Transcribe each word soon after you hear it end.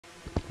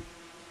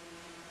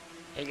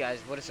Hey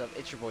guys, what is up?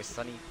 It's your boy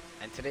Sunny,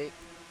 and today,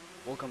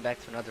 welcome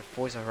back to another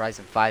Forza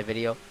Horizon 5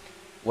 video,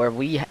 where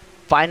we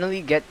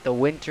finally get the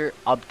winter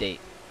update.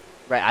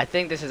 Right, I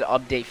think this is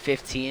update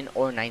 15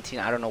 or 19,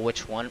 I don't know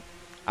which one.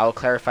 I will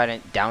clarify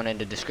it down in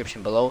the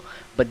description below.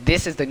 But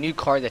this is the new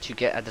car that you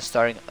get at the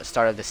start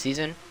of the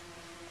season,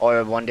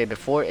 or one day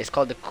before. It's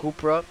called the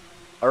Cupra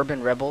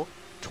Urban Rebel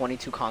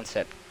 22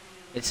 Concept.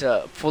 It's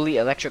a fully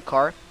electric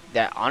car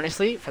that,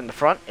 honestly, from the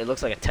front, it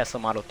looks like a Tesla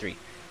Model 3.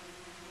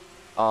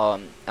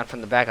 And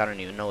from the back, I don't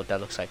even know what that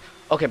looks like.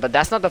 Okay, but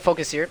that's not the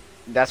focus here.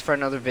 That's for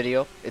another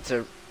video. It's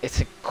a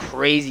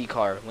crazy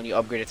car when you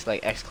upgrade it to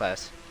like X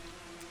class.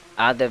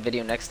 I have that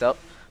video next up.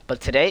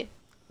 But today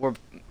we're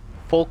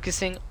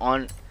focusing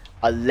on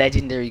a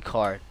legendary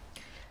car.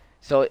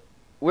 So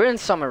we're in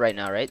summer right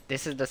now, right?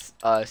 This is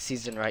the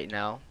season right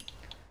now.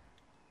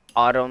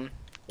 Autumn,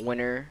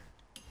 winter,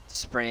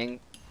 spring,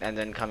 and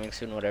then coming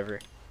soon, whatever.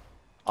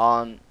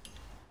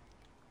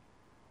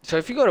 So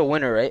if you go to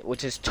winter, right,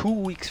 which is 2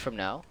 weeks from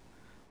now,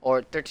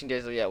 or 13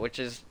 days, yeah, which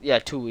is,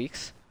 2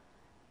 weeks,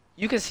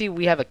 you can see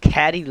we have a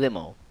Caddy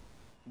Limo.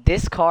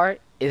 This car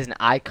is an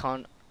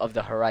icon of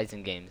the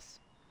Horizon games.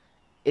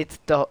 It's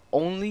the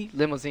only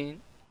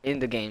limousine in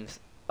the games.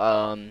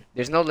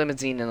 There's no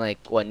limousine in, like,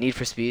 Need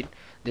for Speed.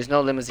 There's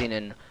no limousine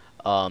in,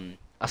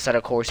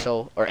 Assetto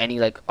Corsa or any,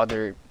 like,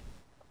 other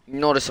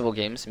noticeable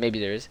games. Maybe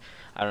there is.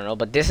 I don't know.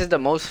 But this is the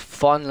most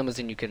fun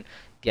limousine you can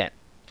get.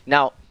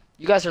 Now,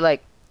 you guys are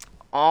like,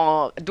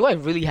 do I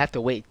really have to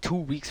wait 2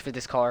 weeks for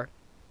this car?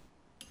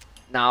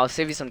 Now, I'll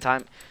save you some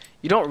time.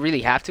 You don't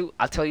really have to.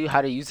 I'll tell you how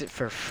to use it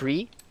for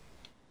free,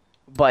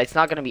 but it's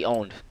not going to be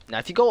owned. Now,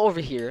 if you go over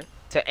here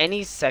to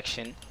any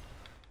section,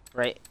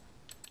 right,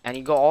 and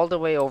you go all the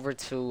way over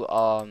to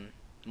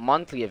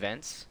monthly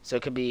events, so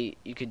it could be,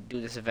 you could do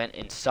this event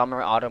in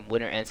summer, autumn,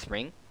 winter, and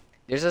spring.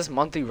 There's this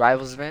monthly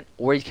rivals event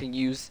where you can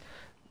use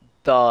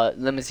the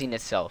limousine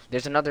itself.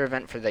 There's another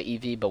event for the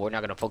EV, but we're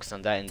not going to focus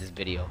on that in this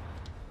video.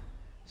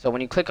 So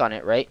when you click on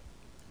it, right,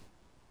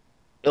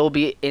 it will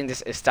be in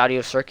this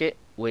Estadio circuit,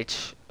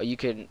 which you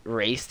can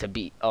race to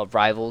beat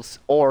rivals,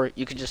 or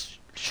you can just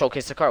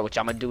showcase the car, which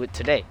I'm gonna do it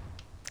today,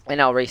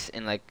 and I'll race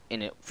in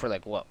it for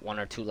like what, 1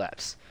 or 2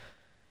 laps.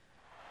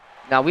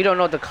 Now we don't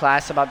know the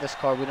class about this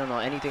car. We don't know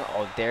anything.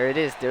 Oh, there it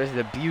is. There's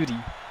the beauty,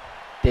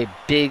 the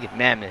big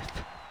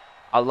mammoth.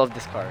 I love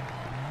this car.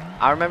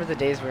 I remember the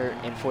days where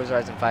in Forza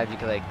Horizon 5 you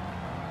could like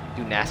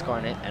do NASCAR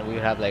in it, and we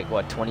would have like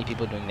what, 20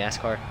 people doing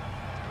NASCAR.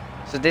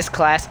 So this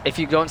class, if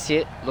you don't see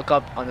it, look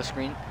up on the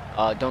screen.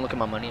 Don't look at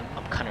my money.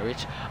 I'm kind of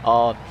rich.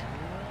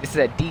 This is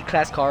a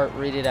D-class car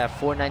rated at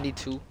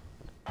 492.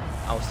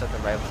 I will start the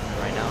rivals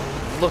right now.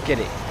 Look at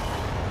it.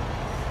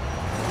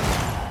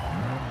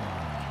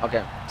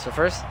 Okay, so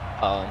first,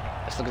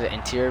 let's look at the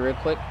interior real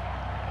quick.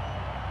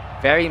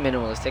 Very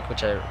minimalistic,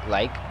 which I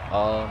like.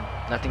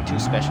 Nothing too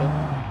special.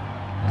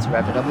 Let's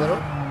wrap it up a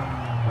little.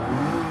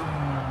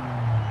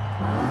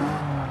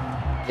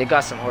 It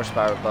got some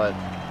horsepower, but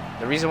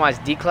the reason why it's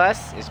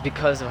D-class is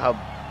because of how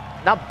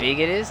not big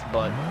it is,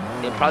 but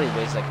it probably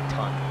weighs like a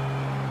ton.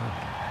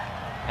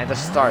 And the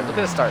start, look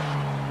at the start.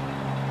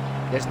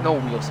 There's no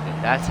wheel spin.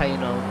 That's how you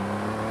know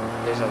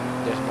there's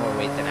more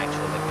weight than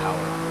actual like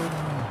power.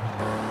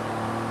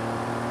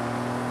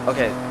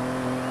 Okay.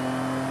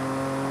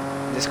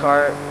 This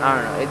car, I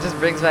don't know, it just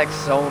brings back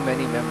so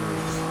many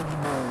memories.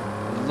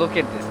 Look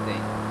at this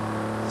thing.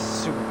 It's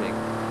super big.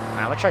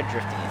 Alright, I'm gonna try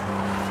drifting it.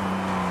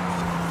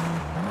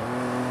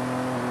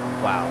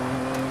 Wow.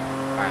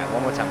 Alright,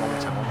 one more time.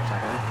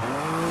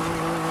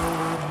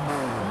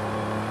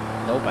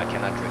 Nope, I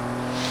cannot drift.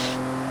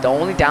 The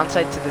only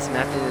downside to this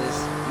method is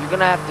you're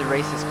gonna have to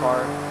race this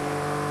car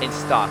in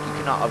stock. You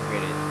cannot upgrade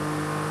it.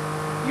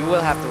 You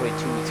will have to wait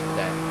 2 weeks for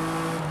that.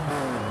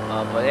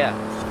 But yeah,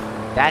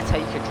 that's how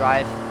you can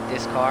drive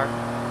this car,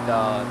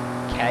 the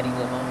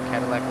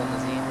Cadillac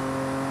limousine.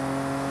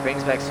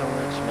 Brings back so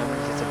much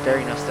memories. It's a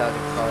very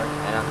nostalgic car,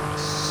 and I'm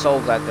so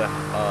glad the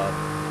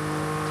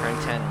Turn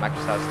 10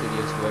 Microsoft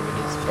Studios, whoever it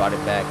is, brought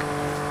it back.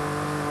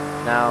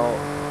 Now,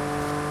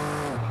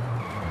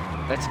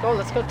 let's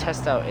go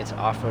test out its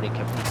off-roading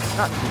capability. It's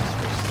not boost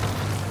first,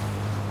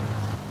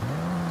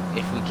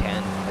 if we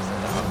can. That's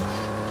not the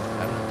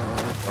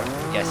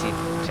hardest. Yeah, see,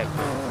 check.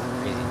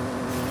 Crazy.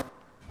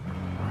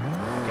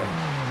 Okay,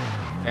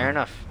 fair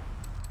enough.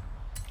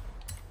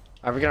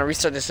 Alright, we're gonna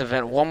restart this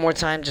event one more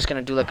time. Just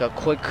gonna do like a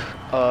quick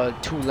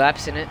 2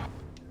 laps in it.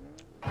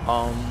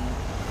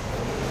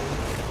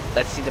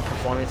 Let's see the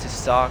performance of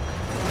stock,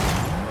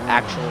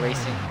 actual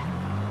racing.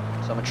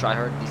 So I'm gonna try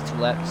hard these 2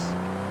 laps.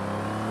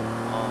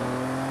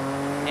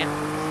 Yeah,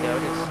 see how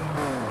it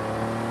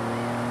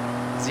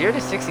is. 0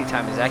 to 60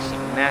 time is actually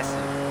massive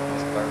in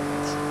this car.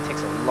 It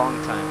takes a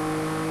long time.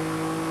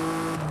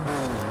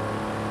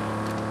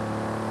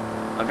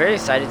 I'm very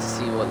excited to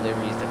see what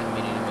liveries the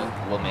community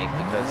will make,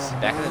 because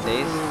back in the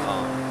days,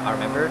 I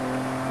remember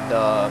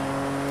the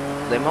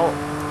limo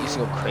used to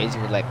go crazy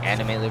with like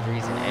anime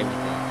liveries and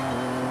everything.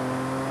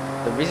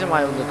 The reason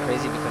why it would look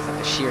crazy because of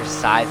the sheer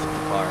size of the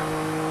car.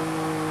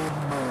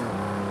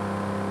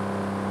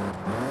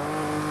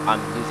 I'm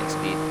losing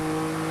speed.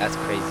 That's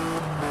crazy.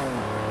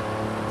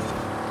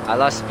 I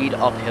lost speed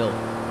uphill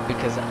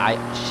because I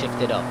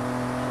shifted up.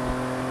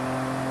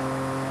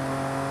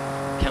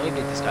 Can we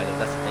beat this guy though?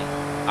 That's the thing.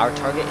 Our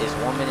target is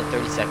 1 minute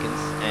 30 seconds,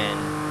 and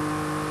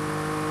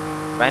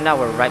right now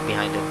we're right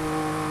behind him.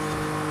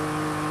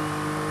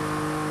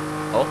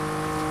 Oh,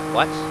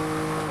 what?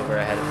 Okay, we're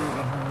ahead of him.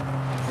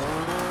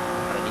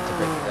 I don't need to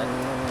break through that.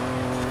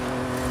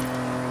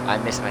 I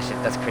missed my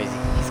shift. That's crazy.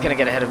 He's gonna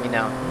get ahead of me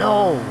now.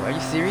 No! Are you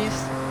serious?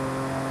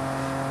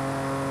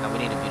 Now we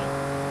need to beat him.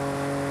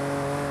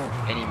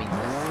 Any means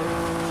necessary.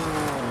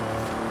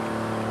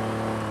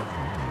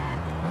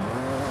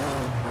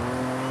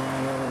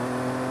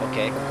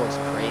 Okay, goes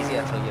crazy,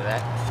 I'll tell you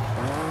that.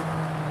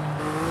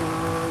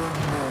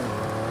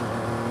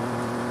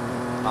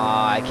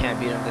 I can't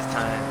beat him this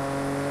time.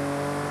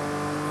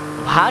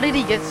 How did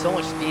he get so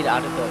much speed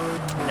out of the...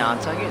 No, I'm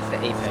telling you, it's the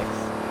apex.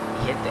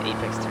 He hit the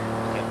apex turn.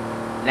 Okay.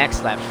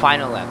 Next lap,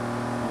 final lap.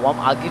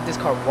 I'll give this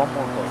car one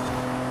more go.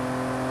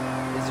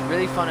 It's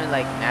really fun in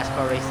like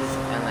NASCAR races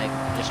and like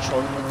just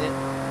trolling with it.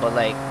 But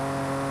like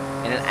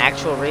in an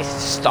actual race,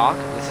 stock.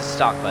 This is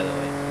stock, by the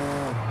way.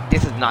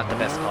 This is not the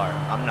best car.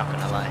 I'm not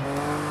gonna lie.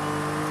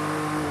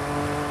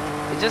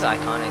 It's just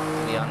iconic,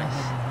 to be honest.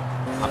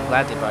 I'm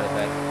glad they brought it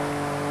back.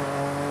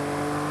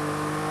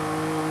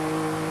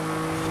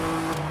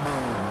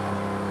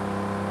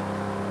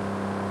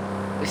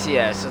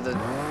 Yeah, so the...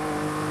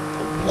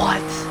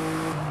 What?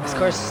 This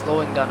car is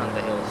slowing down on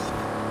the hills.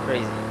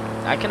 Crazy.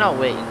 I cannot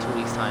wait in 2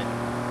 weeks' time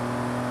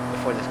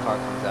before this car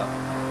comes out.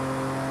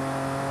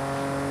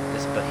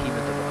 This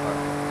behemoth of a car.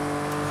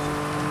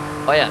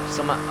 Oh yeah,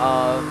 so my,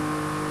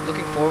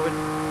 looking forward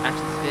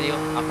after this video,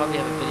 I'll probably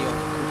have a video on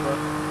the Cupra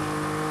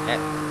at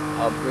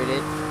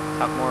upgraded,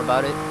 talk more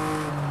about it,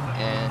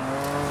 and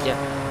yeah,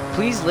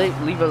 please leave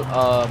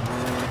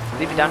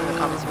it down in the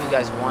comments if you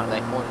guys want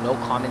like more no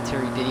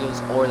commentary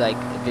videos or like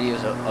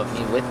videos of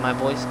me with my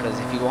voice, because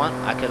if you want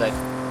I could like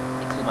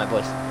include my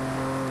voice.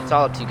 It's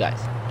all up to you guys,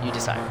 you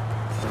decide.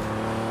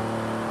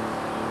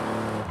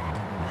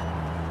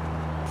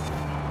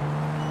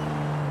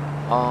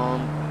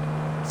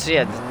 So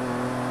yeah,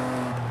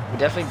 we're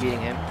definitely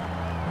beating him.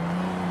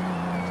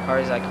 This car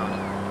is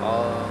iconic.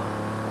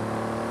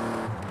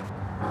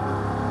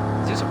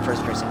 Let's do some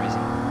first person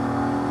racing.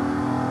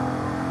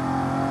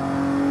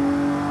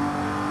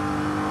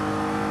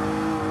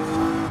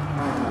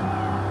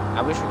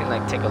 I wish we could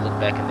like take a look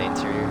back in the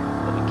interior,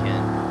 but we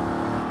can't.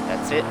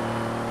 That's it.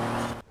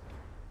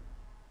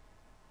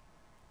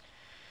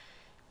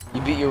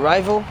 You beat your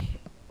rival.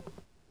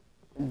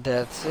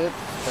 That's it.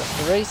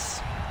 That's the race.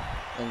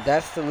 And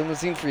that's the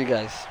limousine for you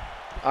guys.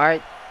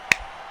 Alright.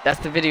 That's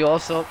the video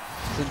also.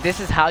 So this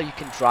is how you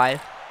can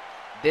drive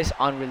this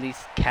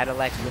unreleased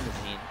Cadillac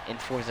limousine in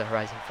Forza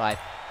Horizon 5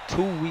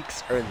 2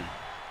 weeks early.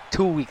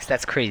 2 weeks.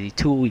 That's crazy.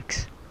 2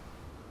 weeks.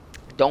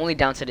 The only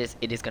downside is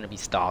it is going to be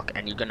stock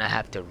and you're going to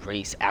have to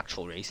race,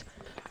 actual race.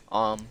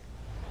 But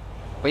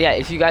yeah,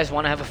 if you guys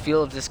want to have a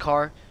feel of this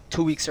car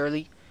 2 weeks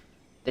early,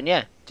 then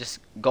yeah, just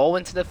go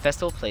into the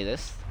festival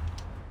playlist.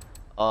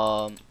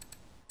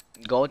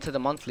 Go into the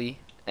monthly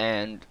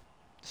and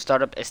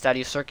start up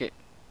Estadio Circuit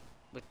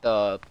with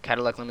the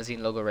Cadillac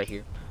limousine logo right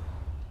here.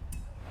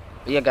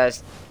 But yeah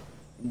guys,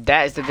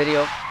 that is the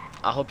video.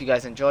 I hope you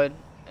guys enjoyed,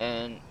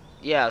 and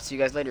yeah, I'll see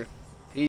you guys later.